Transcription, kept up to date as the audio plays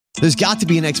There's got to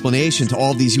be an explanation to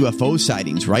all of these UFO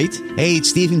sightings, right? Hey,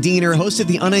 it's Stephen Diener, host of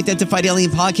the Unidentified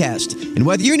Alien Podcast. And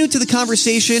whether you're new to the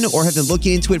conversation or have been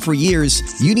looking into it for years,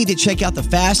 you need to check out the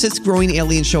fastest growing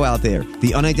alien show out there,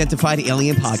 the Unidentified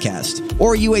Alien Podcast,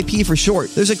 or UAP for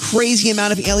short. There's a crazy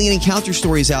amount of alien encounter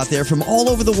stories out there from all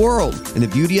over the world. And the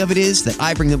beauty of it is that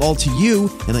I bring them all to you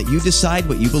and let you decide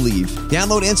what you believe.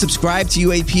 Download and subscribe to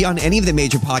UAP on any of the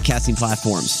major podcasting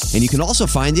platforms. And you can also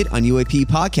find it on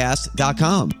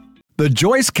UAPpodcast.com. The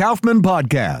Joyce Kaufman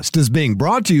Podcast is being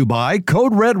brought to you by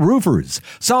Code Red Roofers,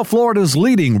 South Florida's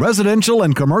leading residential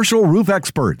and commercial roof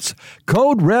experts.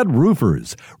 Code Red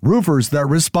Roofers, roofers that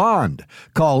respond.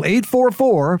 Call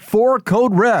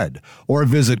 844-4CODE-RED or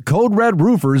visit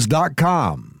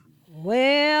CodeRedRoofers.com.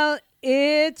 Well,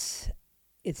 it's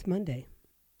Monday.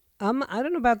 I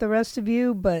don't know about the rest of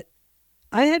you, but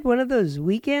I had one of those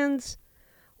weekends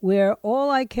where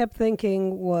all I kept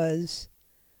thinking was,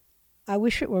 I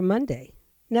wish it were Monday.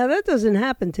 Now, that doesn't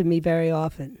happen to me very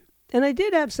often. And I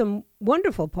did have some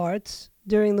wonderful parts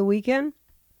during the weekend.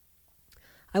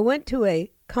 I went to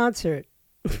a concert,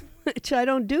 which I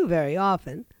don't do very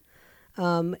often.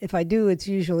 If I do, it's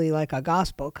usually like a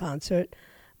gospel concert.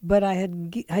 But I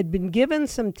had been given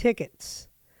some tickets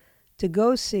to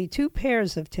go see, 2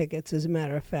 pairs of tickets, as a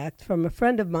matter of fact, from a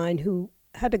friend of mine who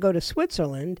had to go to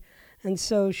Switzerland. And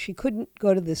so she couldn't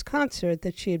go to this concert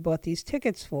that she had bought these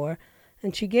tickets for.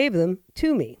 And she gave them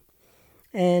to me.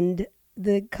 And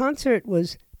the concert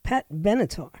was Pat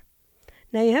Benatar.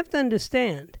 Now, you have to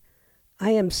understand, I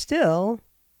am still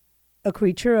a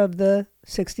creature of the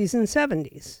 60s and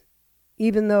 70s.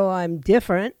 Even though I'm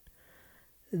different,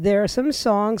 there are some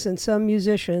songs and some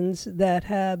musicians that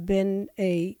have been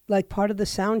part of the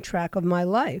soundtrack of my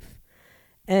life.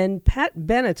 And Pat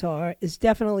Benatar is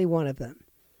definitely one of them.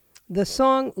 The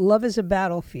song Love is a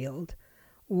Battlefield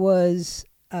was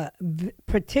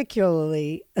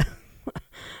particularly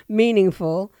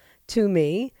meaningful to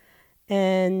me.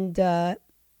 And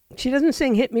she doesn't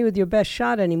sing Hit Me With Your Best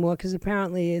Shot anymore because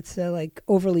apparently it's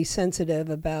overly sensitive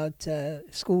about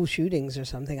school shootings or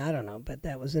something. I don't know, but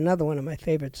that was another one of my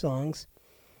favorite songs.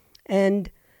 And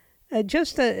I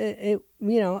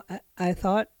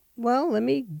thought, well, let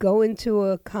me go into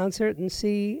a concert and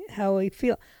see how I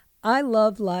feel. I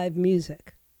love live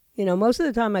music. Most of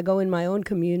the time I go in my own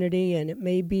community, and it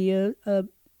may be an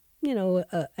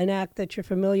act that you're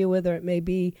familiar with, or it may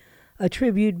be a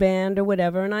tribute band or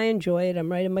whatever, and I enjoy it.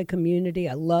 I'm right in my community.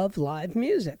 I love live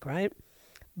music, right?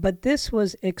 But this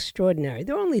was extraordinary.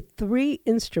 There were only 3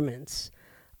 instruments.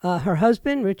 Her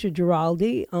husband, Richard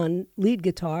Giraldi, on lead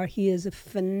guitar. He is a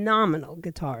phenomenal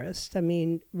guitarist. I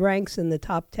mean, ranks in the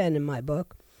top 10 in my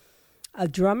book. A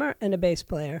drummer and a bass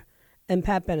player, and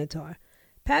Pat Benatar.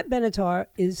 Pat Benatar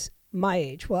is my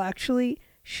age. Well, actually,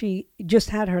 she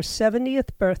just had her 70th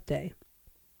birthday,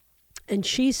 and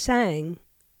she sang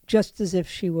just as if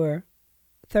she were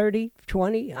 30,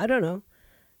 20, I don't know.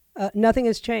 Nothing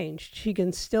has changed. She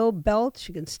can still belt,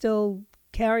 she can still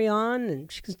carry on,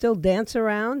 and she can still dance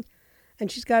around,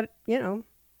 and she's got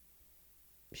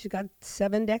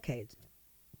 7 decades.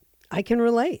 I can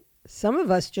relate. Some of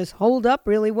us just hold up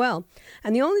really well.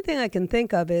 And the only thing I can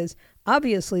think of is,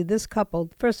 obviously, this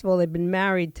couple, first of all, they've been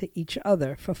married to each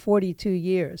other for 42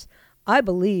 years. I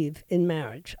believe in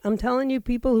marriage. I'm telling you,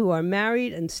 people who are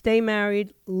married and stay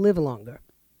married live longer.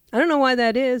 I don't know why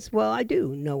that is. Well, I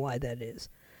do know why that is.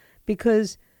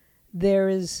 Because there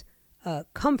is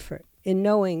comfort in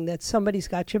knowing that somebody's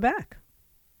got your back.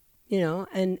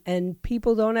 And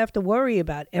people don't have to worry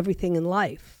about everything in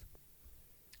life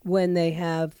when they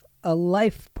have a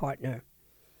life partner.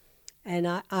 And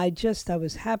I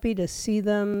was happy to see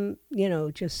them,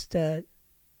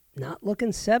 not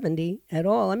looking 70 at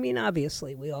all. I mean,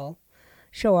 obviously, we all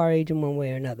show our age in one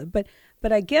way or another. But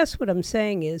I guess what I'm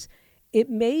saying is, it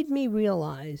made me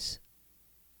realize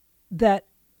that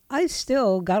I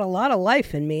still got a lot of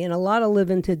life in me and a lot of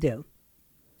living to do.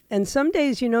 And some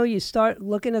days, you start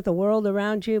looking at the world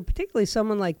around you, particularly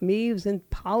someone like me who's in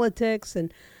politics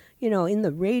and in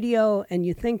the radio, and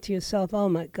you think to yourself, oh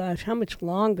my gosh, how much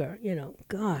longer? I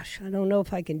don't know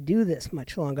if I can do this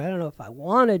much longer. I don't know if I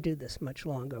want to do this much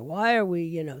longer. Why are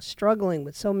we, struggling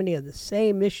with so many of the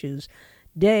same issues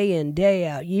day in, day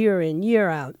out, year in, year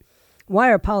out?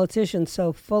 Why are politicians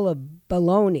so full of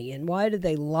baloney? And why do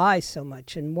they lie so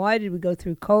much? And why did we go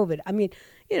through COVID? I mean,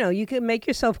 you can make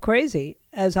yourself crazy,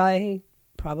 as I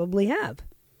probably have.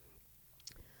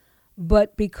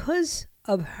 But because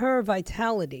of her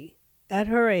vitality at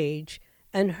her age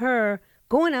and her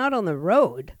going out on the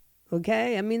road,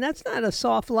 okay? I mean, that's not a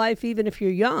soft life even if you're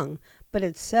young. But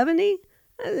at 70,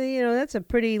 that's a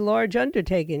pretty large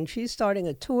undertaking. She's starting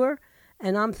a tour,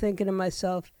 And I'm thinking to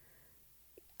myself,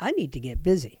 I need to get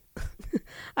busy.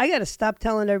 I got to stop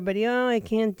telling everybody, oh, I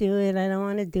can't do it. I don't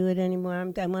want to do it anymore.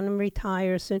 I want to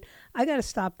retire soon. I got to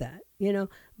stop that.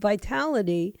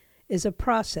 Vitality is a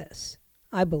process,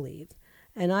 I believe.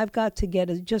 And I've got to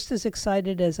get just as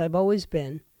excited as I've always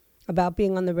been about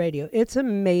being on the radio. It's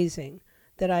amazing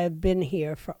that I have been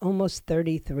here for almost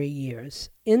 33 years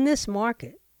in this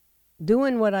market,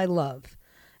 doing what I love.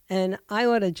 And I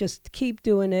ought to just keep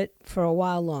doing it for a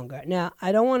while longer. Now,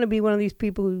 I don't want to be one of these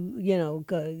people who,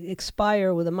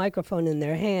 expire with a microphone in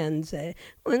their hands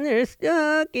when they're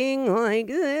talking like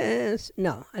this.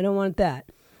 No, I don't want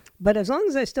that. But as long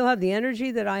as I still have the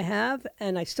energy that I have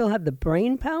and I still have the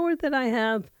brain power that I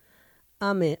have,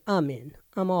 I'm in.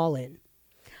 I'm all in.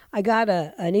 I got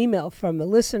an email from a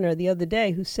listener the other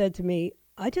day who said to me,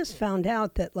 I just found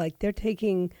out that they're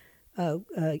taking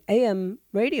AM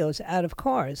radios out of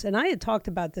cars. And I had talked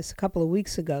about this a couple of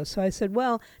weeks ago. So I said,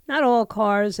 well, not all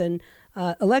cars and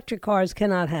electric cars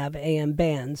cannot have AM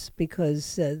bands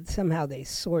because somehow they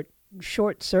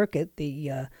short circuit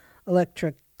the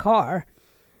electric car.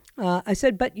 I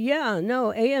said, but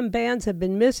AM bands have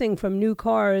been missing from new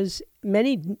cars,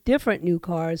 many different new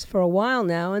cars for a while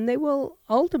now, and they will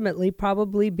ultimately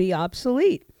probably be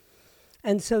obsolete.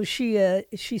 And so she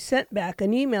sent back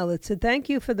an email that said, thank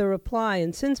you for the reply.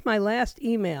 And since my last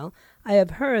email, I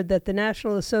have heard that the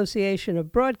National Association of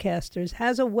Broadcasters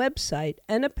has a website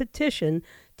and a petition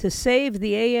to save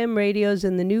the AM radios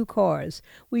in the new cars.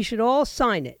 We should all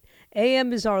sign it.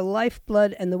 AM is our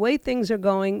lifeblood, and the way things are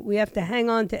going, we have to hang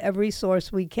on to every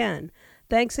source we can.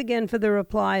 Thanks again for the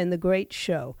reply and the great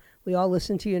show. We all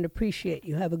listen to you and appreciate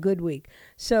you. Have a good week.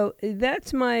 So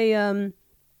that's my...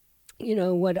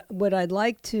 what I'd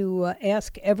like to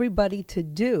ask everybody to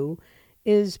do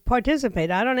is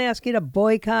participate. I don't ask you to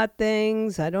boycott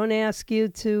things. I don't ask you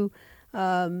to,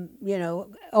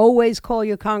 always call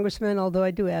your congressman, although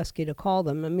I do ask you to call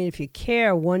them. I mean, if you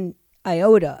care one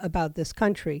iota about this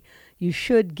country, you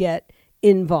should get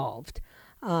involved.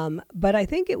 But I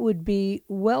think it would be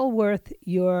well worth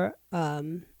your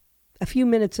a few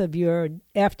minutes of your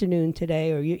afternoon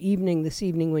today or your evening this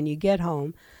evening when you get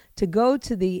home to go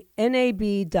to the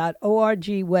nab.org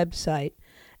website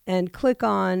and click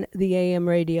on the AM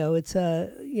radio. It's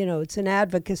it's an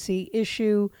advocacy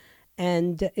issue,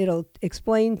 and it'll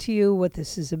explain to you what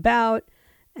this is about.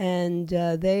 And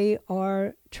they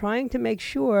are trying to make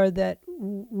sure that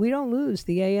we don't lose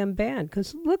the AM band.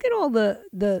 Because look at all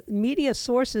the media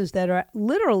sources that are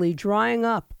literally drying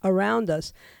up around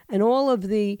us, and all of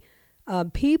the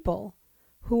people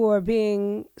who are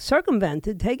being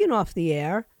circumvented, taken off the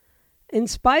air, in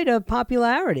spite of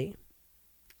popularity.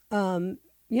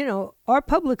 Our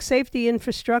public safety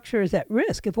infrastructure is at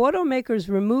risk. If automakers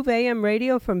remove AM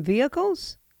radio from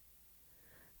vehicles,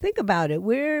 think about it.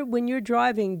 When you're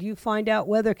driving, do you find out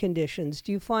weather conditions?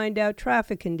 Do you find out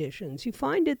traffic conditions? You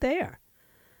find it there.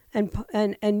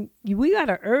 And we got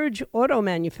to urge auto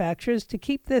manufacturers to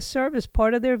keep this service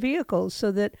part of their vehicles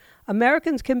so that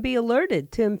Americans can be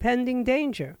alerted to impending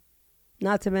danger.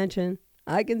 Not to mention,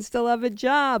 I can still have a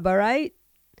job, all right?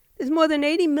 There's more than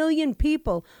 80 million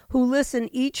people who listen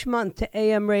each month to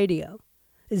AM radio.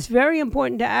 It's very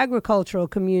important to agricultural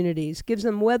communities, gives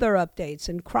them weather updates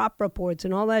and crop reports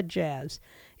and all that jazz.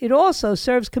 It also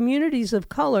serves communities of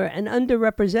color and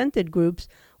underrepresented groups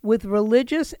with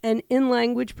religious and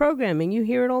in-language programming. You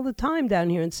hear it all the time down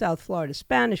here in South Florida,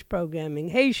 Spanish programming,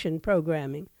 Haitian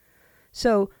programming.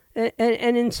 So, and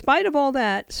in spite of all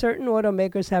that, certain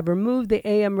automakers have removed the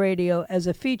AM radio as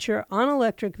a feature on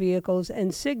electric vehicles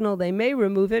and signal they may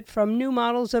remove it from new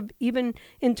models of even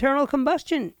internal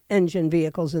combustion engine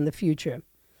vehicles in the future.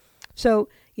 So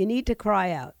you need to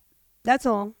cry out. That's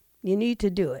all. You need to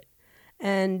do it.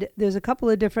 And there's a couple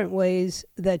of different ways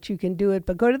that you can do it,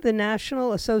 but go to the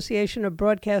National Association of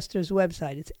Broadcasters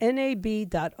website. It's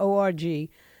nab.org.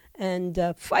 And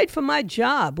fight for my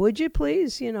job, would you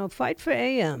please? Fight for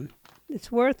AM.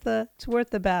 It's worth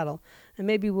the battle. And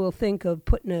maybe we'll think of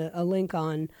putting a link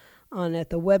on at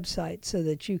the website so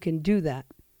that you can do that.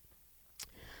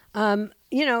 I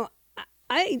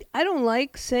don't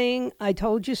like saying I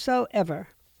told you so ever,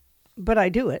 but I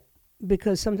do it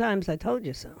because sometimes I told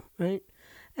you so, right?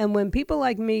 And when people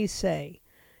like me say,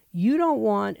 you don't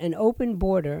want an open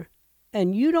border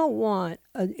and you don't want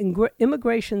an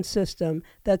immigration system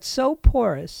that's so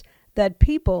porous that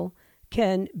people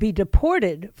can be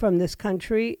deported from this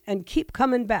country and keep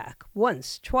coming back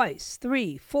once, twice,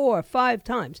 3, 4, 5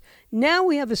 times. Now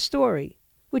we have a story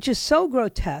which is so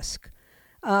grotesque.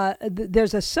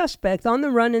 There's a suspect on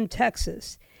the run in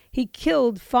Texas. He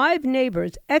killed 5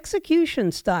 neighbors,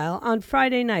 execution style, on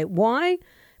Friday night. Why?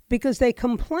 because they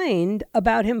complained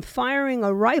about him firing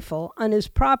a rifle on his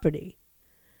property.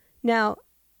 Now,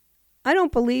 I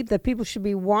don't believe that people should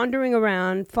be wandering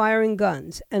around firing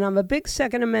guns, and I'm a big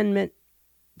Second Amendment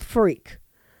freak.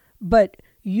 But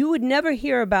you would never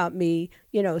hear about me,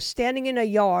 standing in a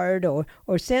yard or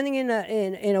standing in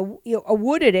a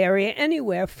wooded area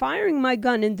anywhere, firing my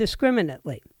gun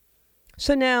indiscriminately.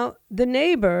 So now the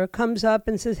neighbor comes up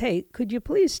and says, hey, could you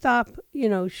please stop,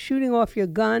 shooting off your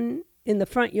gun in the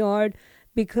front yard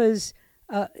because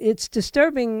it's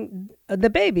disturbing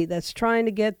the baby that's trying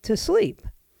to get to sleep.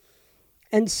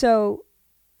 And so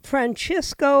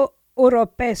Francisco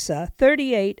Oropesa,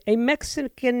 38, a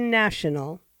Mexican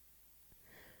national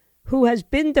who has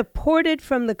been deported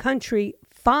from the country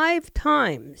 5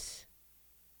 times,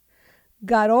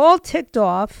 got all ticked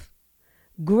off,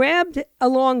 grabbed a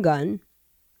long gun,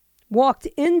 walked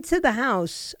into the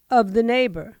house of the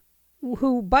neighbor,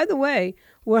 who, by the way,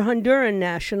 were Honduran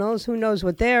nationals. Who knows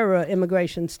what their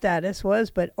immigration status was,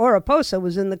 but Oropesa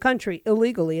was in the country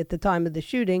illegally at the time of the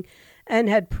shooting and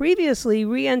had previously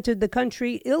re-entered the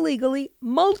country illegally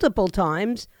multiple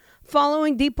times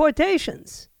following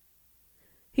deportations.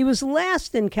 He was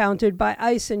last encountered by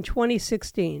ICE in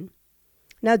 2016.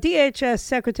 Now, DHS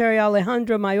Secretary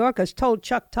Alejandro Mayorkas told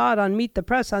Chuck Todd on Meet the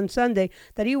Press on Sunday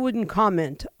that he wouldn't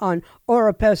comment on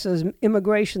Oropesa's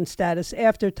immigration status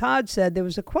after Todd said there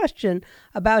was a question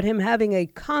about him having a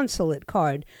consulate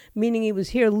card, meaning he was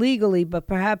here legally, but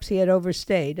perhaps he had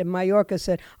overstayed. And Mayorkas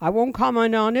said, I won't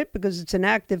comment on it because it's an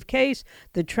active case.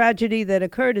 The tragedy that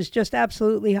occurred is just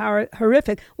absolutely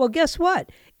horrific. Well, guess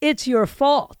what? It's your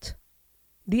fault.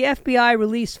 The FBI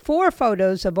released 4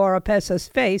 photos of Oropesa's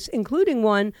face, including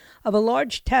one of a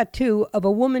large tattoo of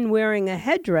a woman wearing a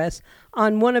headdress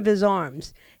on one of his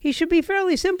arms. He should be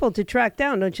fairly simple to track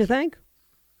down, don't you think?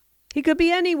 He could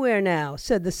be anywhere now,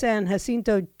 said the San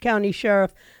Jacinto County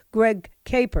Sheriff Greg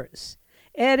Capers,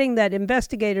 adding that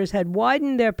investigators had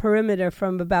widened their perimeter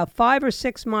from about 5 or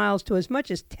 6 miles to as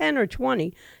much as 10 or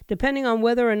 20, depending on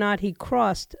whether or not he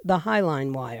crossed the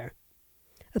Highline wire.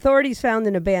 Authorities found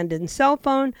an abandoned cell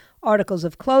phone, articles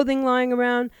of clothing lying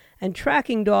around, and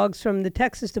tracking dogs from the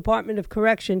Texas Department of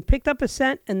Correction picked up a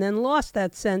scent and then lost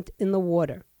that scent in the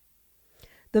water.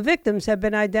 The victims have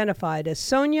been identified as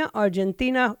Sonia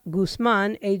Argentina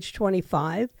Guzman, age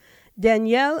 25,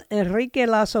 Daniel Enrique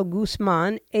Lasso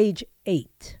Guzman, age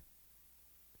 8.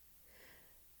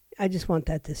 I just want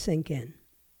that to sink in.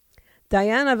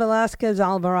 Diana Velasquez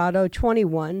Alvarado,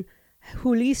 21,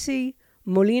 Julisi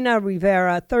Molina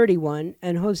Rivera, 31,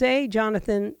 and Jose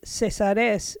Jonathan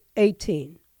Cesares,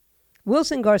 18.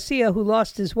 Wilson Garcia, who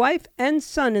lost his wife and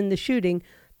son in the shooting,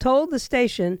 told the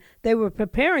station they were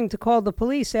preparing to call the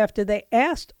police after they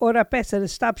asked Oropesa to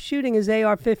stop shooting his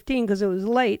AR-15 because it was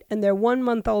late and their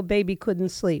 1-month-old baby couldn't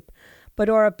sleep. But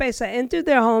Oropesa entered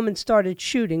their home and started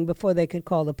shooting before they could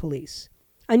call the police.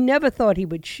 I never thought he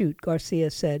would shoot,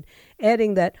 Garcia said,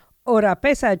 adding that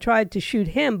Oropesa had tried to shoot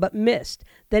him but missed.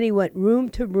 Then he went room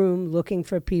to room looking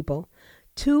for people.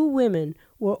 2 women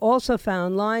were also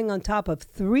found lying on top of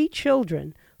 3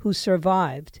 children who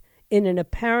survived in an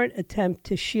apparent attempt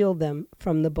to shield them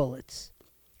from the bullets.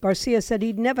 Garcia said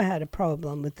he'd never had a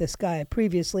problem with this guy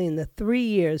previously in the 3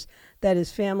 years that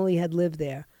his family had lived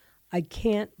there. I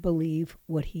can't believe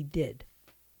what he did.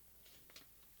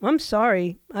 I'm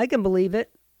sorry. I can believe it.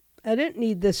 I didn't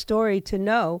need this story to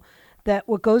know that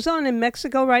what goes on in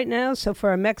Mexico right now, so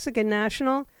for a Mexican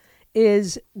national,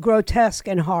 is grotesque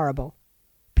and horrible.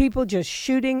 People just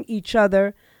shooting each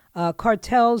other,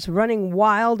 cartels running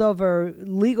wild over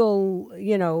legal,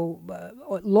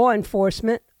 law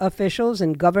enforcement officials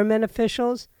and government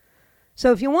officials.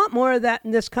 So if you want more of that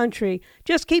in this country,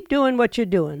 just keep doing what you're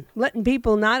doing, letting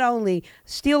people not only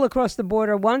steal across the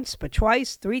border once, but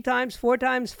twice, 3 times, 4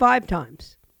 times, 5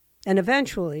 times. And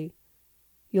eventually,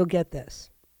 you'll get this.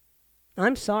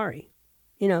 I'm sorry.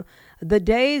 The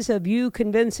days of you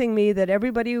convincing me that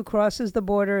everybody who crosses the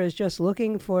border is just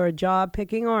looking for a job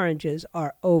picking oranges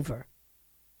are over.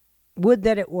 Would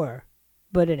that it were,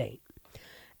 but it ain't.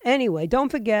 Anyway,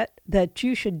 don't forget that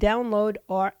you should download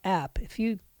our app. If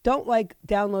you don't like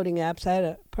downloading apps, I had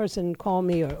a person call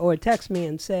me or text me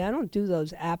and say, I don't do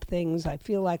those app things. I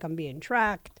feel like I'm being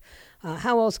tracked.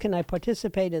 How else can I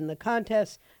participate in the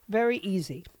contest? Very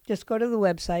easy. Just go to the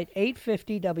website,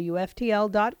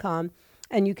 850WFTL.com,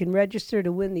 and you can register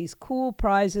to win these cool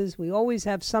prizes. We always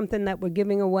have something that we're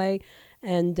giving away.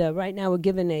 And right now we're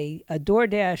giving a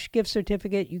DoorDash gift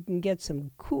certificate. You can get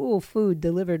some cool food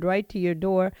delivered right to your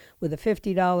door with a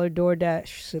 $50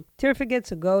 DoorDash certificate.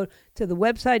 So go to the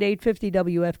website,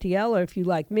 850WFTL, or if you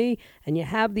like me and you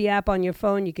have the app on your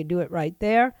phone, you can do it right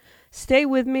there. Stay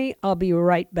with me. I'll be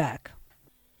right back.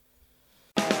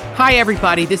 Hi,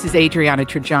 everybody. This is Adriana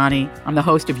Trajani. I'm the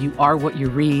host of You Are What You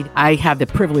Read. I have the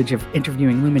privilege of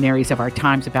interviewing luminaries of our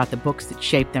times about the books that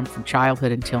shaped them from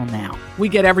childhood until now. We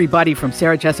get everybody from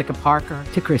Sarah Jessica Parker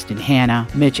to Kristen Hanna,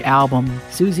 Mitch Albom,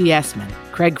 Susie Essman,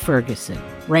 Craig Ferguson,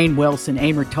 Rainn Wilson,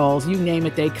 Amor Tolls, you name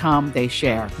it, they come, they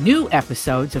share. New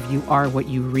episodes of You Are What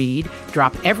You Read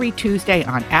drop every Tuesday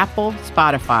on Apple,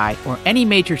 Spotify, or any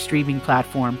major streaming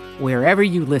platform wherever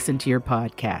you listen to your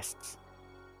podcasts.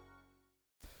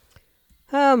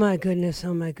 Oh my goodness!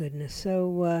 So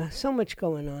much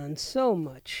going on, so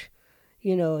much,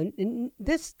 and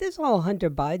this whole Hunter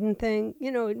Biden thing,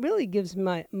 it really gives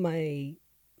my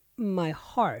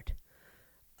heart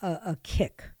a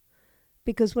kick,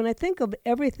 because when I think of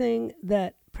everything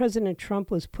that President Trump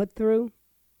was put through,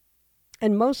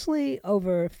 and mostly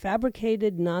over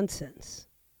fabricated nonsense,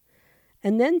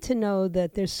 and then to know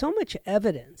that there's so much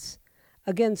evidence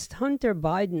against Hunter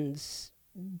Biden's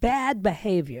bad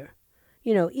behavior.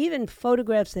 Even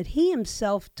photographs that he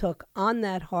himself took on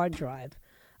that hard drive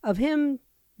of him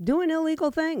doing illegal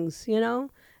things,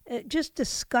 just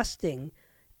disgusting.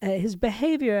 His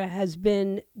behavior has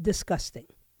been disgusting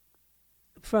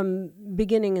from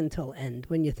beginning until end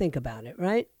when you think about it,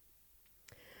 right?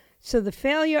 So the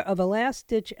failure of a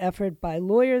last-ditch effort by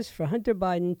lawyers for Hunter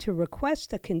Biden to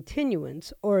request a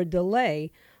continuance or a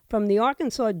delay from the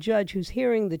Arkansas judge who's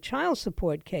hearing the child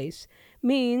support case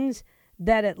means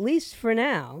that at least for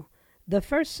now, the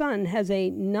first son has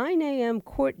a 9 a.m.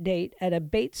 court date at a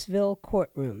Batesville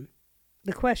courtroom.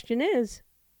 The question is,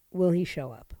 will he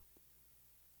show up?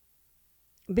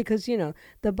 Because, the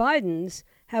Bidens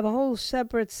have a whole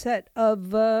separate set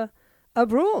of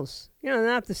rules.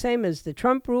 Not the same as the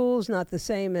Trump rules, not the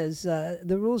same as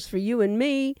the rules for you and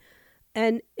me.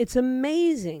 And it's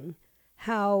amazing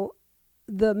how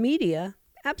the media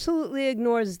absolutely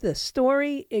ignores the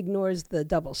story, ignores the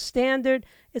double standard.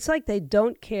 It's like they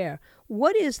don't care.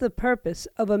 What is the purpose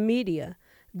of a media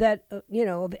that,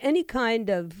 of any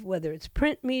kind of, whether it's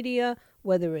print media,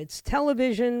 whether it's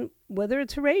television, whether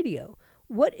it's radio?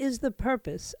 What is the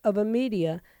purpose of a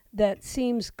media that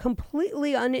seems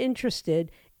completely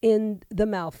uninterested in the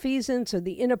malfeasance or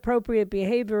the inappropriate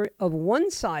behavior of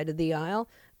one side of the aisle,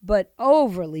 but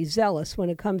overly zealous when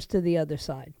it comes to the other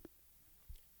side?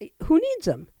 Who needs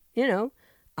them?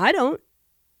 I don't.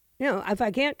 If I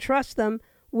can't trust them,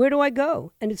 where do I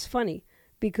go? And it's funny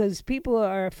because people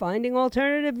are finding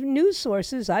alternative news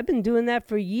sources. I've been doing that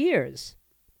for years.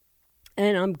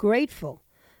 And I'm grateful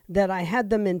that I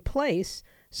had them in place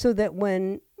so that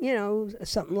when,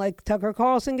 something like Tucker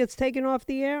Carlson gets taken off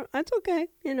the air, that's okay.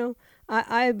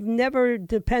 I've never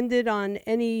depended on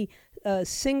any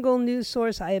single news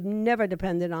source. I have never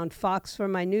depended on Fox for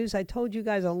my news. I told you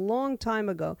guys a long time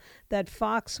ago that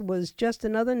Fox was just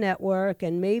another network,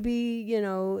 and maybe,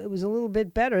 it was a little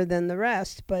bit better than the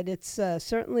rest, but it's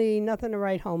certainly nothing to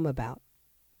write home about,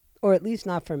 or at least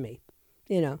not for me.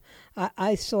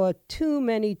 I saw too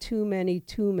many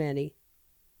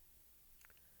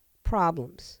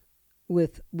problems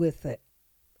with it.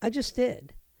 I just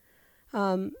did.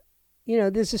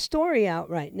 There's a story out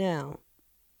right now,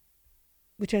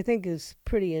 which I think is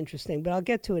pretty interesting, but I'll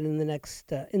get to it in the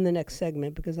next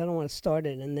segment because I don't want to start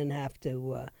it and then have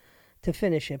to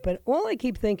finish it. But all I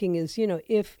keep thinking is,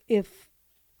 if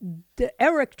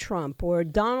Eric Trump or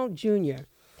Donald Jr.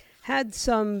 had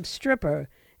some stripper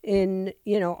in,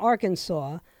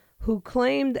 Arkansas who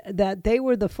claimed that they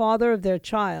were the father of their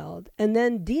child, and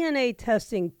then DNA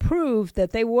testing proved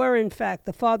that they were, in fact,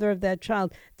 the father of that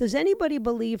child, does anybody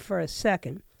believe for a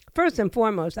second? First and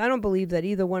foremost, I don't believe that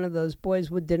either one of those boys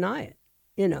would deny it.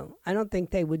 I don't think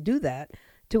they would do that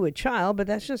to a child, but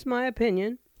that's just my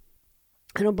opinion.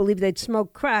 I don't believe they'd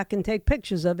smoke crack and take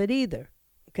pictures of it either.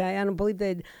 Okay? I don't believe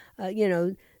they'd,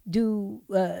 do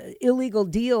illegal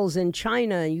deals in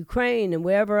China, Ukraine, and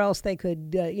wherever else they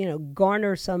could,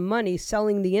 garner some money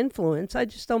selling the influence. I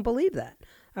just don't believe that.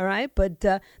 All right? But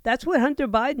that's what Hunter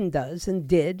Biden does and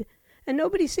did, and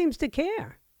nobody seems to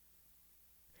care.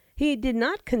 He did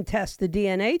not contest the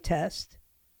DNA test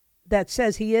that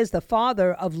says he is the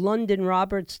father of London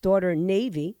Roberts' daughter,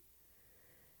 Navy.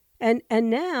 And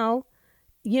now,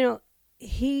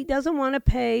 he doesn't want to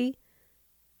pay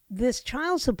this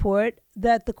child support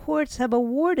that the courts have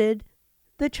awarded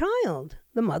the child,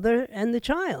 the mother and the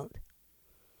child.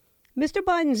 Mr.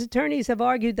 Biden's attorneys have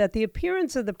argued that the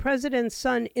appearance of the president's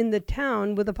son in the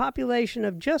town with a population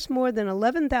of just more than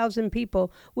 11,000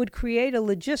 people would create a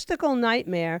logistical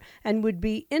nightmare and would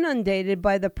be inundated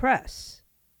by the press.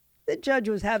 The judge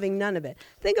was having none of it.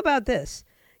 Think about this.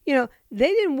 they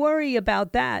didn't worry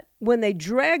about that when they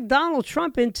dragged Donald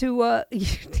Trump into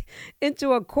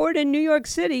into a court in New York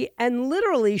City and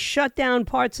literally shut down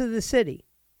parts of the city.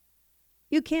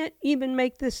 You can't even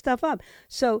make this stuff up.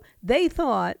 So they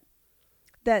thought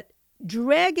that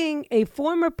dragging a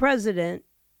former president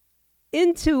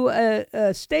into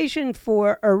a station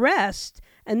for arrest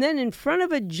and then in front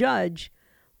of a judge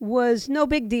was no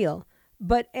big deal.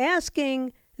 But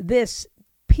asking this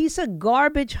piece of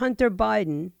garbage Hunter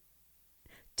Biden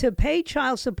to pay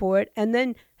child support and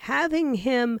then having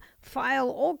him file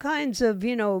all kinds of,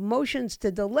 motions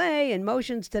to delay and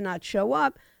motions to not show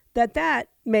up, that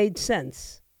made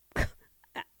sense.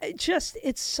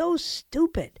 It's so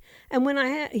stupid. And when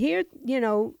I hear,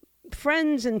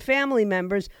 friends and family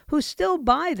members who still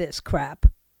buy this crap,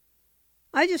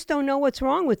 I just don't know what's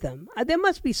wrong with them. There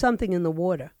must be something in the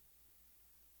water.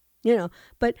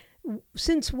 But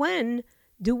since when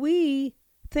do we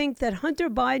think that Hunter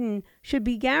Biden should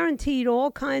be guaranteed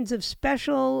all kinds of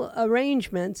special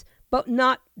arrangements, but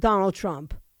not Donald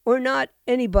Trump or not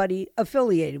anybody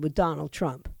affiliated with Donald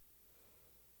Trump?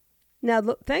 Now,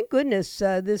 look, thank goodness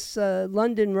this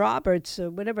London Roberts, or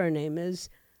whatever her name is,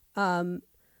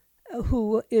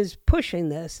 who is pushing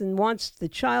this and wants the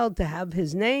child to have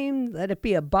his name, let it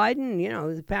be a Biden.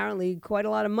 There's apparently quite a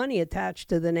lot of money attached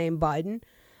to the name Biden.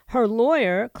 Her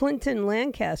lawyer, Clinton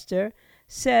Lancaster,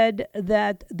 said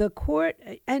that the court,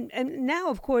 and now,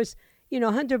 of course,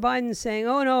 Hunter Biden's saying,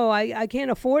 oh, no, I can't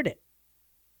afford it.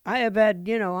 I have had,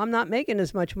 I'm not making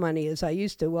as much money as I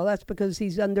used to. Well, that's because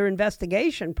he's under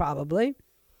investigation, probably.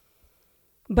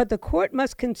 But the court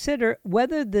must consider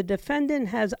whether the defendant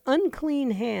has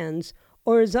unclean hands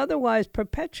or is otherwise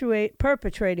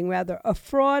perpetrating a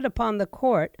fraud upon the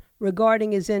court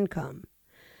regarding his income.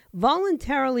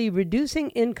 Voluntarily reducing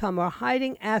income or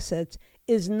hiding assets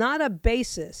is not a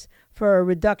basis for a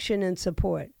reduction in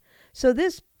support. So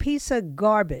this piece of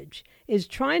garbage is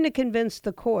trying to convince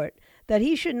the court that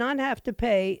he should not have to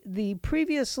pay the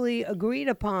previously agreed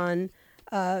upon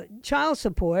child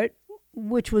support,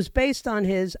 which was based on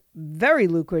his very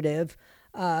lucrative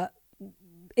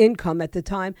income at the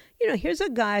time. Here's a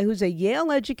guy who's a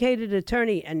Yale-educated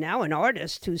attorney and now an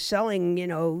artist who's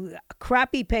selling,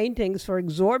 crappy paintings for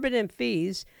exorbitant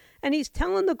fees, and he's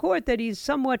telling the court that he's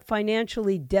somewhat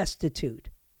financially destitute.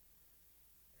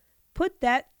 Put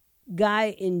that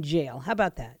guy in jail. How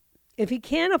about that? If he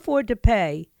can't afford to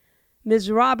pay Ms.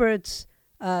 Roberts'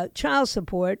 child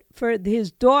support for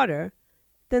his daughter,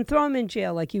 then throw him in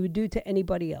jail like you would do to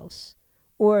anybody else.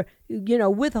 Or,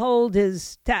 withhold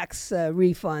his tax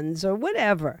refunds or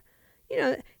whatever.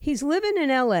 He's living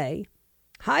in L.A.,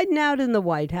 hiding out in the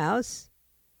White House.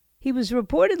 He was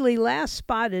reportedly last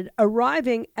spotted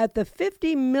arriving at the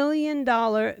 $50 million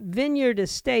vineyard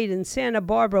estate in Santa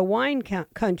Barbara wine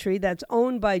country that's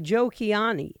owned by Joe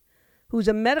Kiani, who's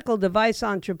a medical device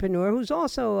entrepreneur who's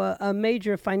also a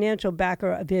major financial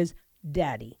backer of his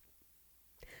daddy.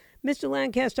 Mr.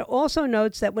 Lancaster also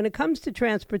notes that when it comes to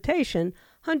transportation,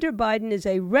 Hunter Biden is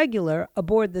a regular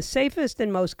aboard the safest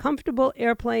and most comfortable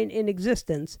airplane in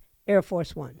existence, Air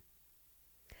Force One.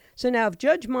 So now if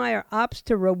Judge Meyer opts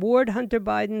to reward Hunter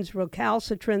Biden's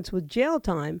recalcitrance with jail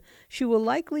time, she will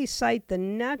likely cite the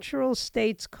Natural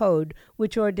States Code,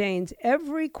 which ordains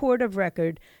every court of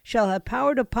record shall have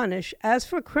power to punish, as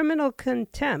for criminal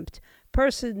contempt,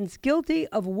 persons guilty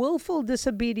of willful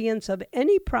disobedience of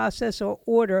any process or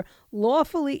order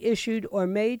lawfully issued or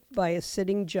made by a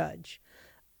sitting judge.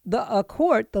 A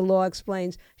court, the law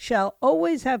explains, shall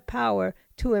always have power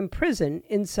to imprison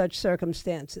in such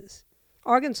circumstances.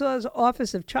 Arkansas's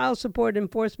Office of Child Support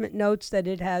Enforcement notes that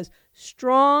it has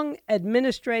strong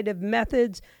administrative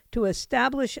methods to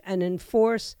establish and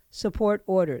enforce support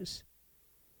orders.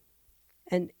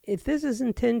 And if this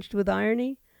isn't tinged with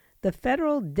irony, the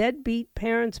Federal Deadbeat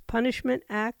Parents Punishment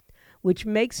Act, which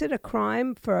makes it a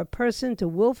crime for a person to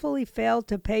willfully fail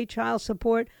to pay child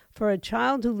support for a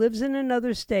child who lives in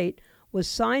another state, was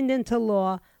signed into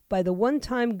law by the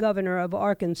one-time governor of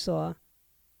Arkansas,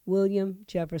 William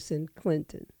Jefferson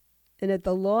Clinton. And at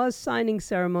the law's signing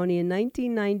ceremony in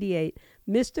 1998,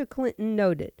 Mr. Clinton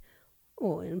noted,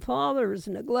 when fathers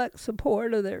neglect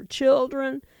support of their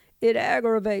children, it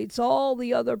aggravates all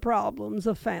the other problems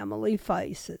a family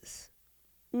faces.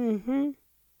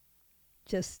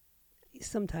 Just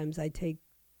sometimes I take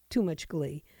too much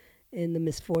glee in the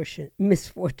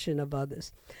misfortune of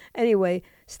others. Anyway,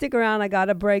 stick around. I got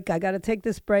a break. I got to take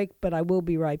this break, but I will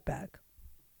be right back.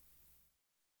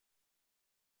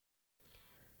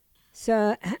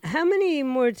 So how many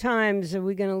more times are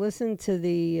we going to listen to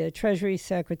the Treasury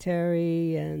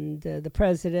Secretary and the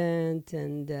President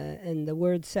and the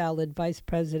word salad Vice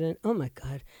President? Oh, my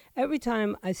God. Every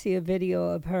time I see a video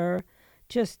of her,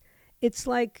 it's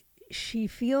like she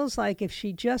feels like if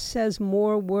she just says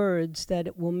more words that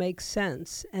it will make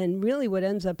sense. And really what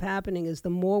ends up happening is the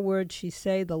more words she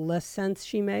say, the less sense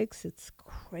she makes. It's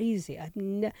crazy. I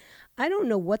don't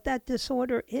know what that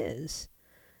disorder is.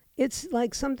 It's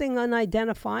like something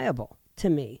unidentifiable to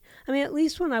me. I mean, at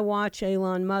least when I watch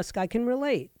Elon Musk, I can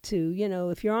relate to,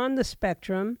 if you're on the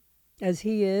spectrum, as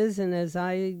he is and as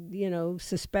I,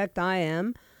 suspect I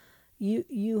am,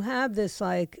 you have this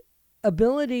like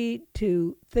ability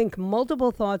to think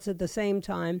multiple thoughts at the same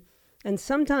time. And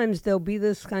sometimes there'll be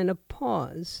this kind of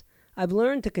pause. I've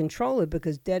learned to control it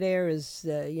because dead air is,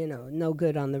 no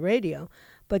good on the radio.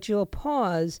 But you'll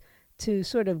pause to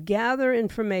sort of gather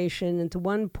information into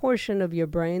one portion of your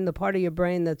brain, the part of your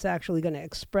brain that's actually going to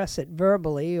express it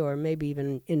verbally or maybe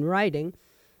even in writing.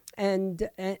 And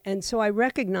so I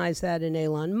recognize that in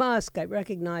Elon Musk. I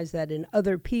recognize that in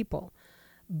other people.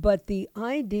 But the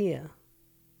idea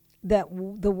that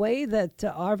the way that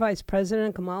our Vice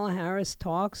President Kamala Harris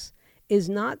talks is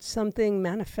not something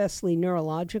manifestly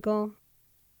neurological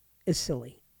is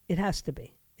silly. It has to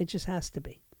be. It just has to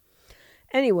be.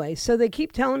 Anyway, so they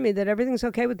keep telling me that everything's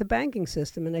okay with the banking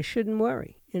system and I shouldn't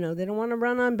worry. They don't want to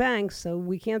run on banks, so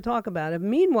we can't talk about it.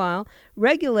 Meanwhile,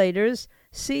 regulators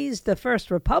seized the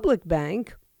First Republic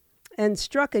Bank and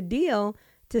struck a deal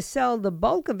to sell the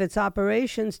bulk of its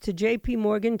operations to J.P.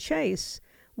 Morgan Chase,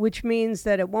 which means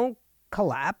that it won't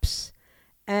collapse.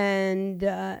 And,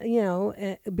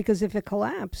 because if it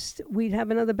collapsed, we'd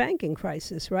have another banking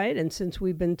crisis, right? And since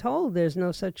we've been told there's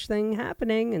no such thing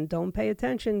happening and don't pay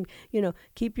attention,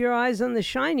 keep your eyes on the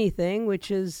shiny thing,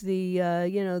 which is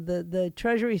the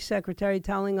Treasury Secretary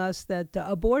telling us that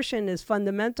abortion is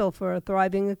fundamental for a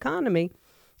thriving economy.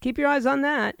 Keep your eyes on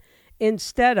that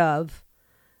instead of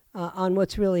on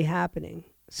what's really happening.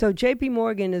 So J.P.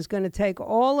 Morgan is going to take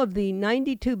all of the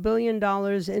 $92 billion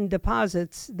in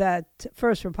deposits that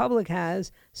First Republic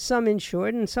has, some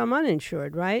insured and some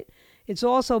uninsured, right? It's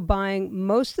also buying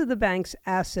most of the bank's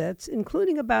assets,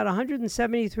 including about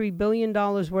 $173 billion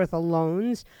worth of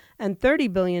loans and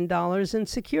 $30 billion in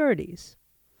securities.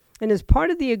 And as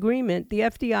part of the agreement, the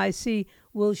FDIC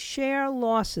will share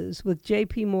losses with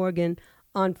J.P. Morgan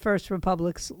on First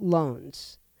Republic's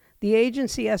loans. The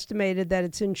agency estimated that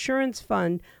its insurance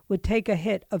fund would take a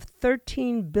hit of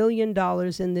 $13 billion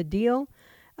in the deal.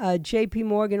 J.P.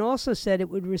 Morgan also said it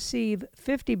would receive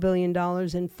 $50 billion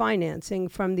in financing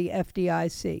from the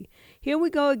FDIC. Here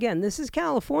we go again. This is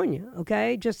California,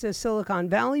 okay? Just as Silicon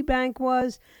Valley Bank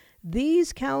was.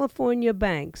 These California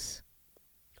banks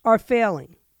are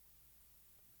failing.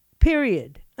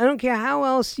 Period. I don't care how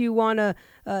else you want to,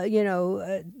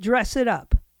 dress it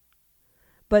up.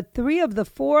 But 3 of the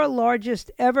 4 largest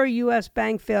ever U.S.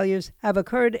 bank failures have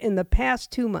occurred in the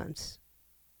past 2 months.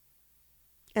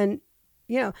 And,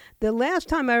 the last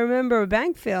time I remember a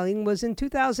bank failing was in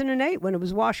 2008 when it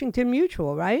was Washington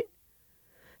Mutual, right?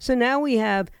 So now we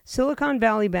have Silicon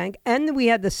Valley Bank, and we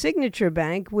had the Signature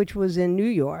Bank, which was in New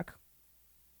York.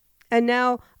 And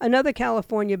now another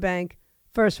California bank,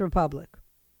 First Republic,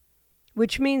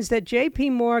 which means that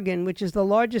J.P. Morgan, which is the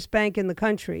largest bank in the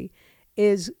country,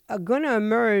 is going to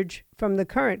emerge from the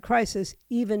current crisis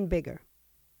even bigger.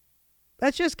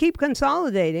 Let's just keep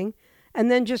consolidating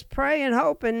and then just pray and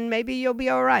hope and maybe you'll be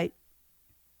all right.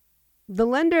 The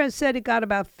lender has said it got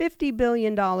about $50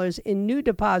 billion in new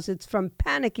deposits from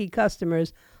panicky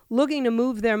customers looking to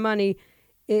move their money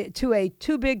to a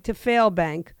too-big-to-fail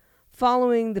bank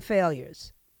following the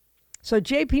failures. So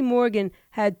J.P. Morgan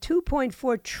had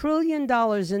 $2.4 trillion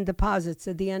in deposits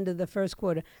at the end of the first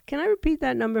quarter. Can I repeat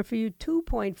that number for you?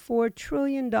 $2.4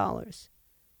 trillion.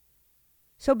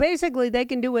 So basically, they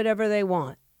can do whatever they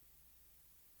want.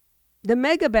 The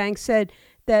mega bank said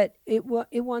that it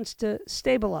wants to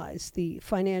stabilize the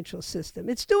financial system.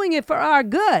 It's doing it for our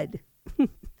good.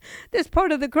 This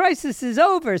part of the crisis is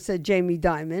over, said Jamie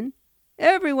Dimon.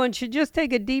 Everyone should just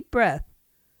take a deep breath.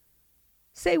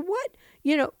 Say what?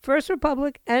 First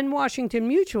Republic and Washington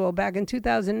Mutual back in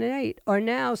 2008 are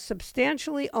now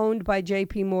substantially owned by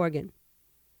J.P. Morgan.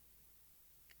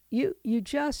 Do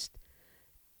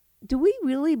we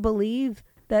really believe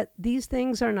that these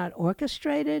things are not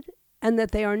orchestrated and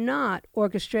that they are not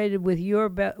orchestrated with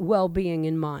your well-being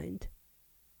in mind?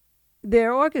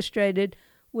 They're orchestrated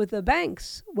with the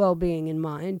bank's well-being in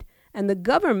mind, and the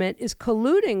government is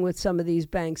colluding with some of these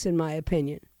banks, in my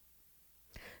opinion.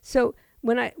 So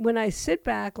when I sit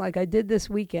back like I did this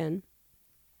weekend,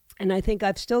 and I think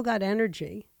I've still got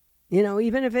energy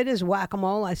Even if it is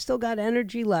whack-a-mole, I still got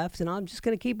energy left, and I'm just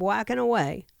going to keep whacking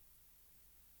away.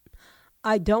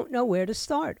 I don't know where to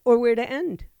start or where to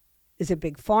end. Is it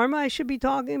Big Pharma I should be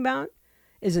talking about?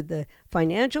 Is it the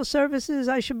financial services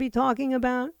I should be talking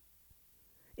about?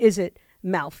 Is it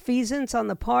malfeasance on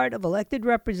the part of elected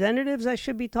representatives I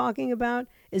should be talking about?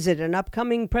 Is it an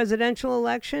upcoming presidential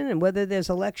election and whether there's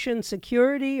election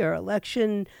security or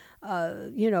election,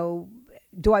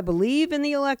 do I believe in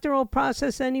the electoral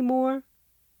process anymore?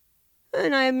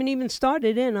 And I haven't even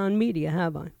started in on media,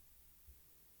 have I?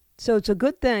 So it's a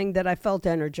good thing that I felt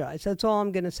energized. That's all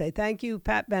I'm going to say. Thank you,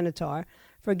 Pat Benatar,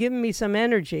 for giving me some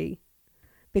energy,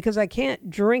 because I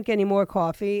can't drink any more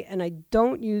coffee and I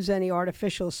don't use any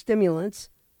artificial stimulants.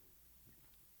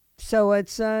 So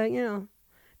it's,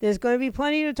 there's going to be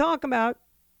plenty to talk about,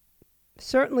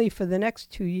 certainly for the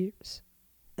next 2 years.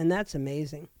 And that's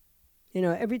amazing.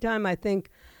 Every time I think,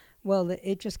 well,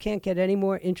 it just can't get any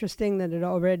more interesting than it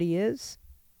already is,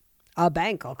 a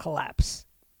bank will collapse,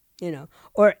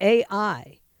 or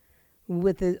AI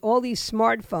with all these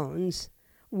smartphones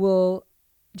will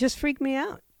just freak me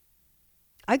out.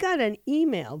 I got an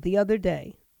email the other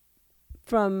day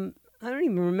from, I don't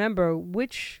even remember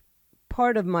which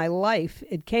part of my life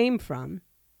it came from.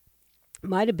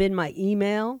 Might have been my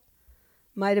email,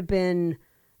 might have been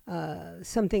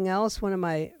something else, one of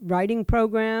my writing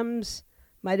programs,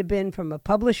 might have been from a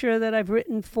publisher that I've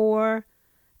written for.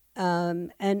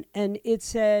 And it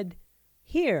said,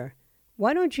 here,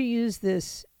 why don't you use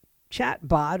this chat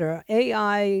bot or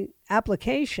AI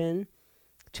application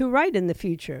to write in the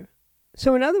future?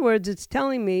 So in other words, it's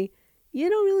telling me you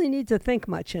don't really need to think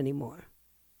much anymore.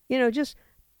 Just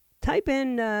type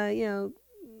in,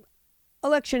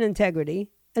 election integrity,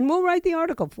 and we'll write the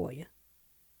article for you.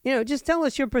 Just tell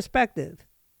us your perspective.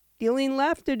 Do you lean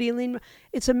left or do you lean right?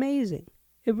 It's amazing.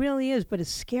 It really is, but it's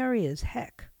scary as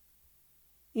heck.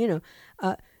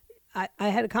 I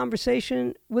had a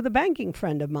conversation with a banking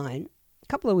friend of mine a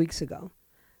couple of weeks ago.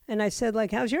 And I said,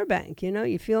 how's your bank?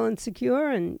 You feel insecure?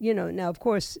 And, now, of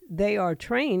course, they are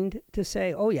trained to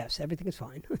say, oh, yes, everything is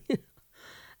fine.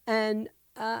 But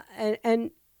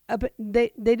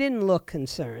they didn't look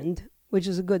concerned, which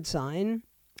is a good sign,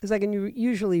 because I can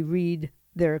usually read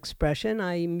their expression.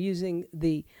 I'm using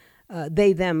the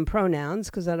they, them pronouns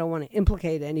because I don't want to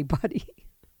implicate anybody.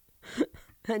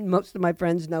 And most of my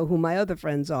friends know who my other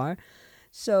friends are.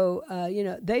 So,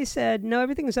 they said, no,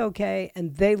 everything's okay.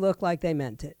 And they look like they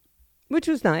meant it, which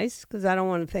was nice because I don't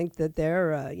want to think that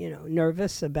they're,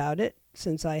 nervous about it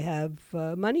since I have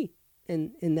money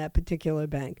in that particular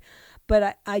bank.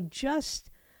 But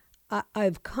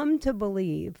I've come to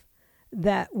believe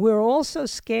that we're all so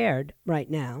scared right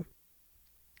now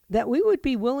that we would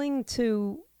be willing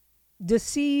to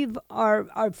deceive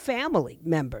our family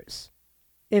members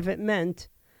if it meant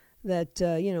that,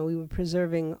 we were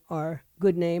preserving our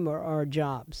good name or our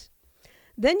jobs.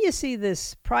 Then you see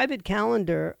this private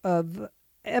calendar of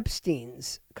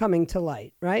Epstein's coming to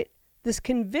light, right? This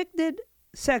convicted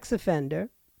sex offender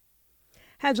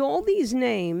has all these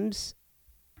names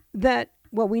that,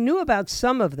 well, we knew about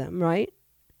some of them, right?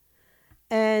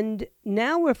 And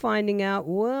now we're finding out,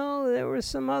 well, there were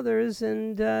some others,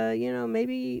 and,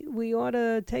 maybe we ought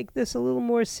to take this a little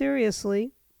more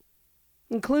seriously,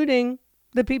 including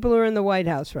the people who are in the White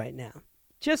House right now.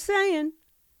 Just saying,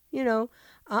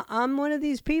 I'm one of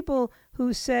these people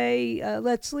who say,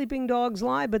 let sleeping dogs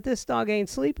lie, but this dog ain't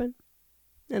sleeping,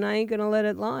 and I ain't going to let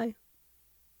it lie.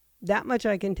 That much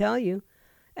I can tell you.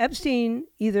 Epstein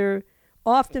either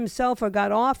offed himself or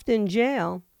got offed in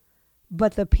jail,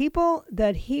 but the people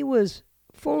that he was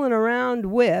fooling around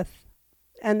with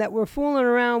and that were fooling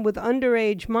around with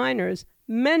underage minors,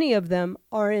 many of them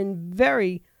are in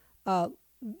very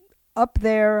up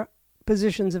there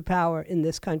positions of power in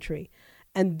this country,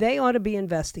 and they ought to be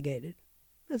investigated.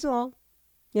 That's all.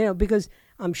 Because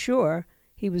I'm sure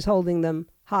he was holding them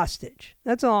hostage.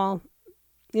 That's all.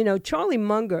 Charlie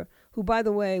Munger, who, by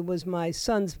the way, was my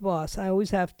son's boss, I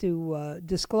always have to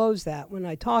disclose that when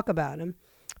I talk about him.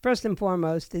 First and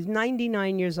foremost, is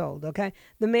 99 years old, okay?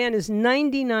 The man is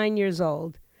 99 years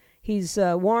old. He's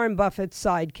Warren Buffett's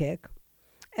sidekick.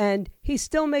 And he's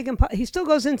still he still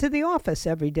goes into the office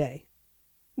every day.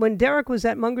 When Derek was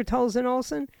at Munger, Tolles &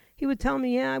 Olson, he would tell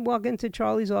me, I walk into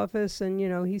Charlie's office and,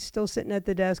 he's still sitting at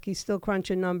the desk. He's still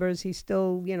crunching numbers. He's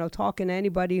still, talking to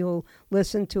anybody who'll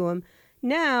listen to him.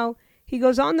 Now, he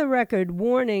goes on the record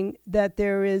warning that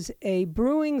there is a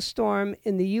brewing storm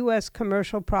in the U.S.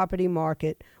 commercial property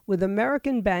market with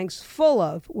American banks full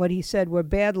of what he said were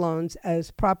bad loans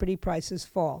as property prices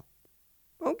fall.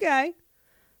 Okay.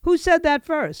 Who said that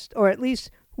first? Or at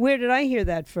least, where did I hear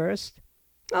that first?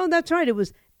 Oh, that's right. It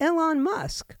was Elon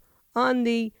Musk on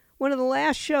one of the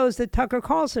last shows that Tucker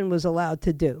Carlson was allowed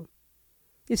to do.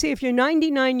 You see, if you're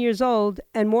 99 years old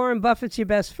and Warren Buffett's your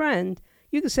best friend,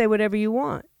 you can say whatever you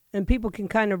want, and people can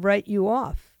kind of write you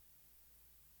off.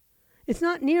 It's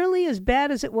not nearly as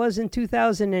bad as it was in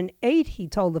 2008, he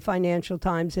told the Financial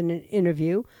Times in an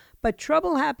interview, but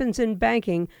trouble happens in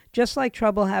banking just like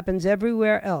trouble happens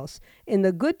everywhere else. In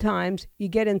the good times, you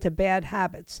get into bad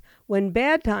habits. When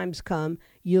bad times come,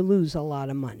 you lose a lot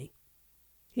of money.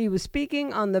 He was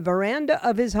speaking on the veranda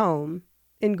of his home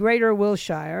in Greater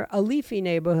Wilshire, a leafy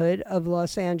neighborhood of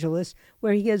Los Angeles,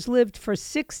 where he has lived for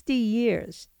 60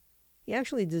 years. He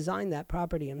actually designed that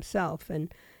property himself.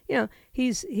 And, you know,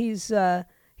 he's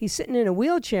sitting in a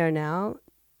wheelchair now,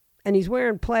 and he's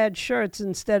wearing plaid shirts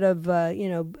instead of,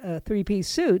 three-piece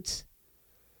suits.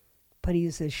 But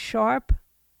he's as sharp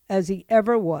as he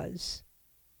ever was.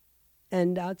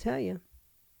 And I'll tell you,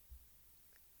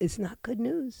 it's not good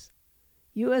news.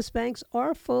 U.S. banks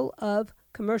are full of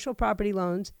commercial property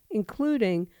loans,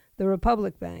 including the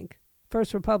Republic Bank,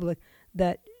 First Republic,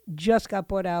 that just got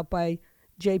bought out by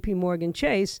J.P. Morgan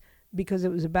Chase because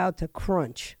it was about to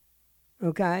crunch.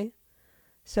 Okay?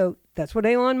 So that's what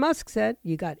Elon Musk said.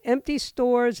 You got empty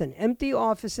stores and empty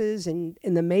offices in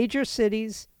the major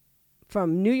cities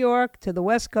from New York to the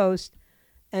West Coast,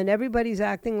 and everybody's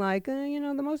acting like,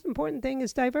 the most important thing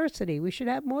is diversity. We should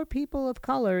have more people of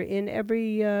color in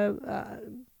every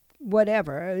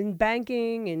whatever, in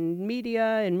banking, in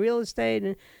media, in real estate.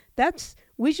 And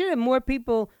we should have more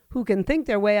people who can think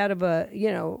their way out of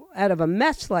a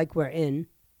mess like we're in.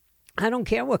 I don't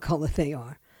care what color they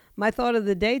are. My thought of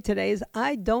the day today is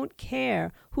I don't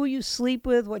care who you sleep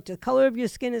with, what the color of your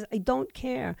skin is. I don't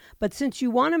care. But since you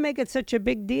want to make it such a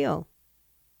big deal,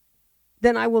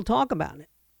 then I will talk about it.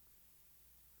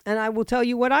 And I will tell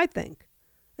you what I think.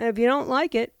 And if you don't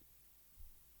like it,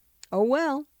 oh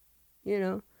well,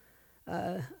 bésame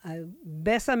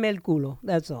el culo,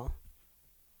 that's all.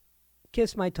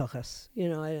 Kiss my tojas,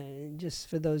 just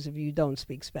for those of you who don't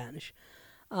speak Spanish.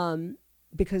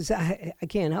 Because I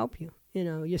can't help you.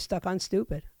 You're stuck on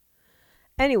stupid.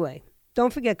 Anyway,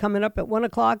 don't forget, coming up at 1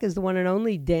 o'clock is the one and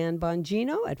only Dan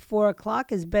Bongino. At 4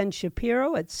 o'clock is Ben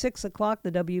Shapiro. At 6 o'clock,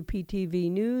 the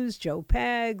WPTV News, Joe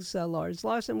Pags, Lars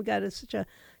Larson. We got such a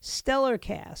stellar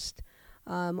cast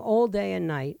all day and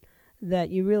night that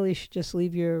you really should just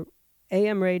leave your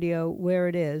AM radio where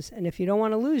it is. And if you don't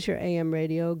want to lose your AM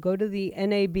radio, go to the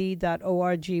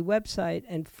nab.org website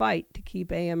and fight to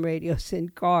keep AM radios in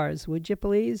cars, would you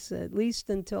please? At least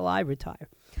until I retire.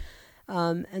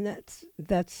 And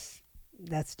that's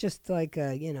just like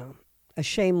a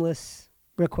shameless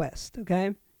request,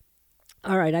 okay?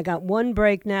 All right, I got one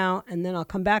break now, and then I'll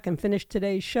come back and finish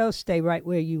today's show. Stay right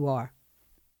where you are.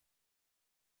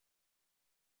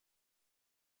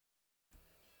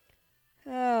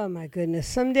 Oh, my goodness.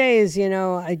 Some days,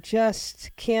 I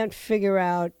just can't figure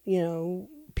out,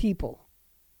 people.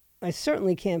 I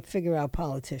certainly can't figure out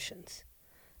politicians.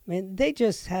 I mean, they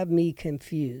just have me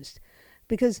confused.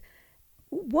 Because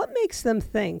what makes them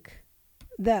think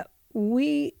that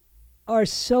we are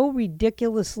so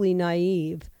ridiculously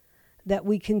naive that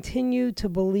we continue to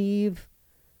believe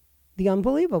the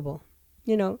unbelievable?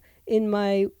 In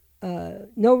my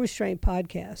No Restraint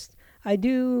podcast, I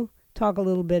do talk a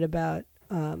little bit about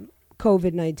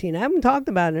COVID-19. I haven't talked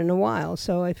about it in a while,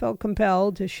 so I felt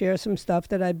compelled to share some stuff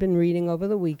that I've been reading over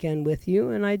the weekend with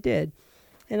you, and I did.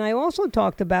 And I also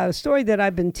talked about a story that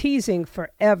I've been teasing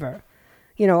forever,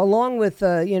 along with,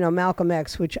 Malcolm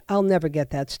X, which I'll never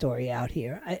get that story out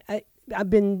here.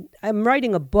 I'm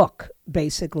writing a book,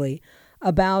 basically,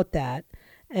 about that,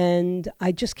 and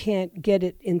I just can't get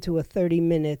it into a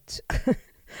 30-minute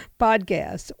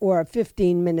podcast or a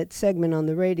 15-minute segment on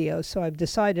the radio. So I've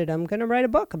decided I'm going to write a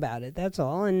book about it. That's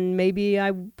all. And maybe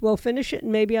I will finish it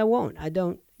and maybe I won't. I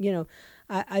don't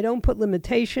put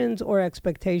limitations or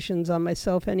expectations on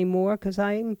myself anymore because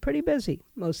I'm pretty busy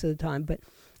most of the time, but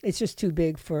it's just too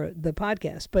big for the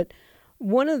podcast. But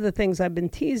one of the things I've been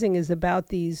teasing is about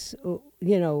these,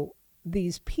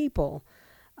 these people,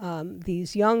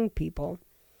 these young people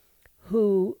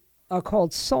who are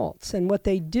called salts. And what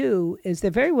they do is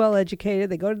they're very well educated.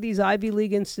 They go to these Ivy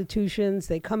League institutions.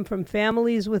 They come from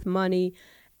families with money,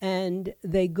 and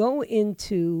they go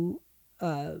into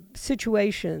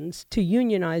situations to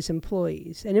unionize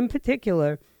employees. And in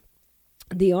particular,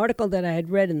 the article that I had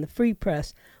read in the Free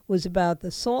Press was about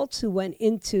the salts who went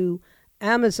into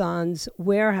Amazon's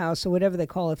warehouse, or whatever they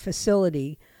call it,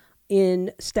 facility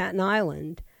in Staten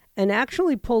Island, and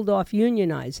actually pulled off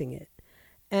unionizing it.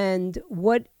 And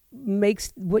what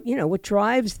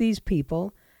drives these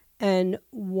people and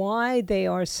why they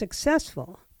are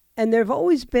successful. And there have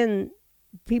always been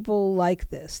people like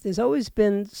this. There's always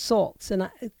been salts. And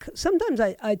sometimes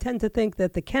I tend to think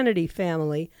that the Kennedy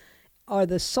family are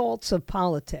the salts of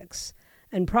politics,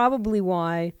 and probably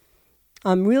why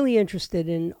I'm really interested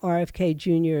in RFK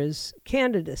Jr.'s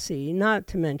candidacy, not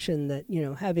to mention that,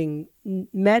 having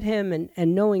met him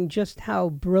and knowing just how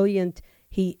brilliant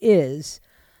he is,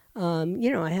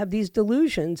 I have these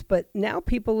delusions, but now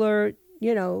people are,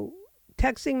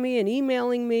 texting me and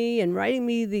emailing me and writing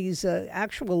me these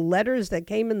actual letters that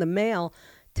came in the mail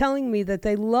telling me that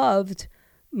they loved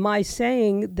my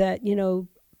saying that,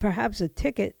 perhaps a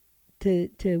ticket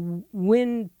to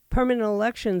win permanent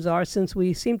elections are, since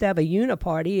we seem to have a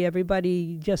uniparty,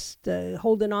 everybody just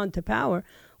holding on to power,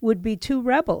 would be two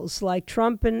rebels like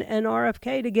Trump and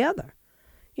RFK together.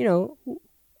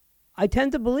 I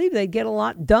tend to believe they get a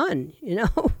lot done,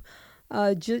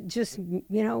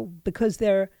 because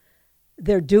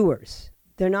they're doers.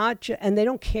 They're not, and they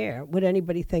don't care what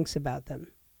anybody thinks about them.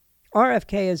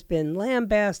 RFK has been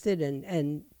lambasted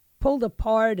and pulled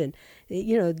apart, and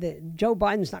Joe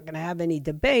Biden's not going to have any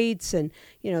debates, and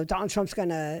Donald Trump's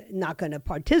not going to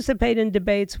participate in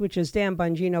debates, which, as Dan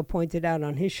Bongino pointed out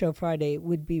on his show Friday,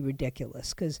 would be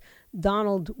ridiculous because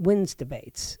Donald wins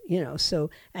debates. So,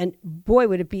 and boy,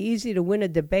 would it be easy to win a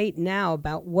debate now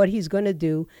about what he's going to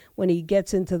do when he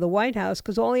gets into the White House,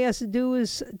 because all he has to do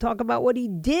is talk about what he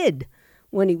did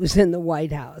when he was in the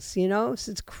White House. So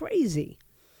it's crazy,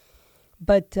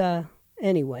 but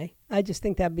anyway, I just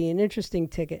think that'd be an interesting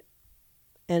ticket.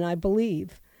 And I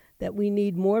believe that we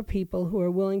need more people who are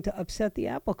willing to upset the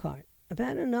apple cart. I've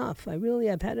had enough. I've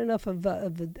had enough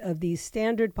of these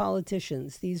standard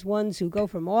politicians, these ones who go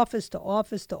from office to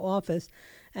office to office.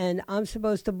 And I'm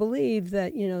supposed to believe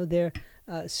that, they're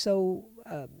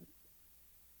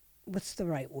what's the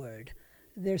right word?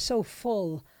 They're so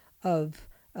full of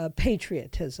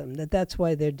patriotism that's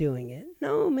why they're doing it.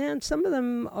 No, man, some of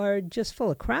them are just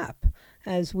full of crap,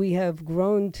 as we have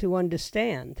grown to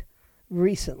understand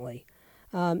recently.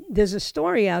 There's a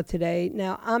story out today.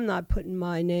 Now, I'm not putting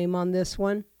my name on this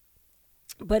one,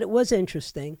 but it was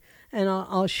interesting, and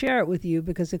I'll share it with you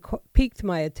because it piqued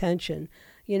my attention.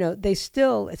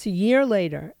 It's a year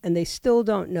later, and they still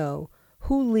don't know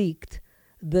who leaked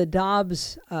the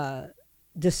Dobbs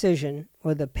decision,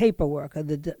 or the paperwork of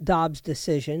the Dobbs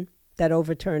decision that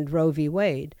overturned Roe v.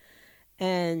 Wade.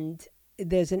 And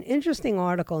there's an interesting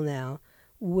article now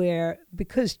where,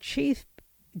 because Chief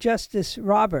Justice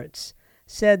Roberts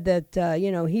said that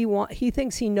he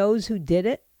thinks he knows who did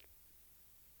it,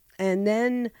 and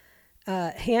then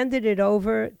handed it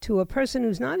over to a person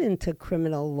who's not into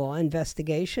criminal law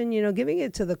investigation. Giving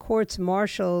it to the courts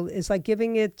martial is like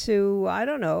giving it to,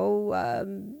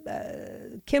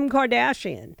 Kim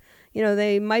Kardashian.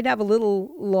 They might have a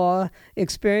little law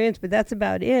experience, but that's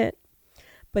about it.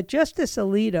 But Justice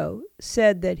Alito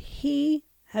said that he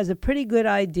has a pretty good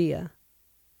idea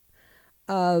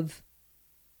of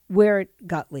where it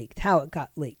got leaked, how it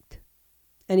got leaked.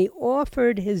 And he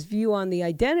offered his view on the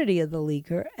identity of the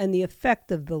leaker and the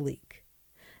effect of the leak.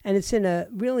 And it's in a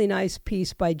really nice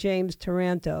piece by James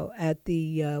Taranto at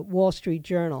the Wall Street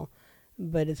Journal,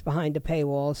 but it's behind a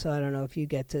paywall, so I don't know if you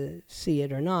get to see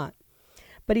it or not.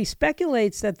 But he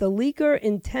speculates that the leaker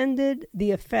intended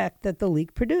the effect that the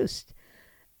leak produced.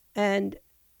 And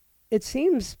it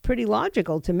seems pretty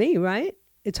logical to me, right?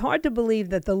 It's hard to believe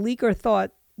that the leaker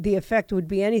thought the effect would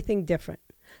be anything different.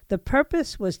 The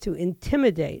purpose was to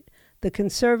intimidate the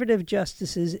conservative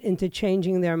justices into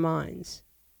changing their minds.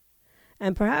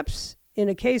 And perhaps in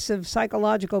a case of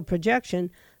psychological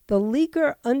projection, the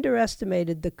leaker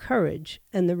underestimated the courage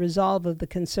and the resolve of the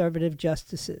conservative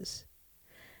justices.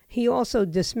 He also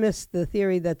dismissed the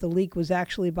theory that the leak was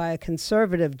actually by a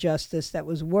conservative justice that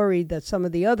was worried that some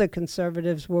of the other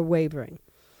conservatives were wavering.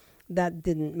 That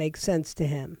didn't make sense to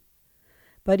him.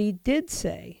 But he did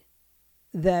say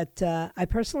that I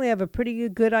personally have a pretty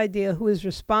good idea who is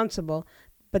responsible,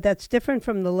 but that's different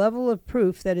from the level of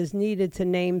proof that is needed to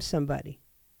name somebody.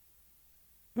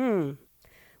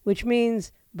 Which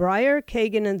means Breyer,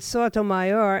 Kagan, and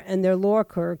Sotomayor and their law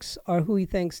clerks are who he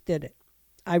thinks did it.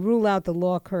 I rule out the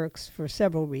law clerks for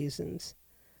several reasons,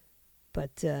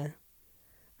 but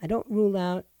I don't rule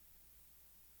out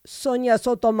Sonia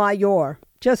Sotomayor.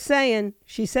 Just saying.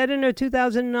 She said in her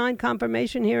 2009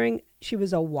 confirmation hearing she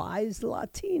was a wise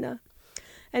Latina.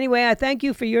 Anyway, I thank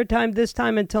you for your time this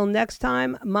time. Until next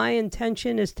time, my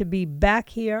intention is to be back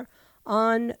here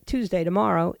on Tuesday,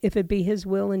 tomorrow, if it be his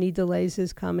will and he delays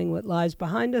his coming. What lies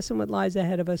behind us and what lies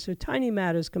ahead of us are tiny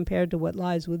matters compared to what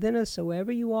lies within us. So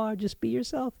wherever you are, just be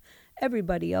yourself.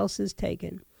 Everybody else is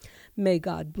taken. May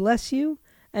God bless you,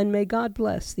 and may God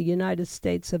bless the United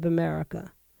States of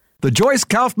America. The Joyce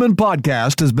Kaufman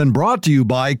Podcast has been brought to you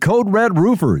by Code Red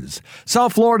Roofers,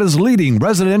 South Florida's leading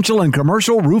residential and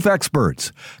commercial roof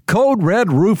experts. Code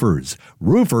Red Roofers,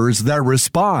 roofers that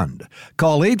respond.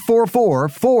 Call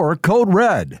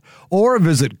 844-4-CODE-RED or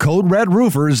visit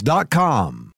CodeRedRoofers.com.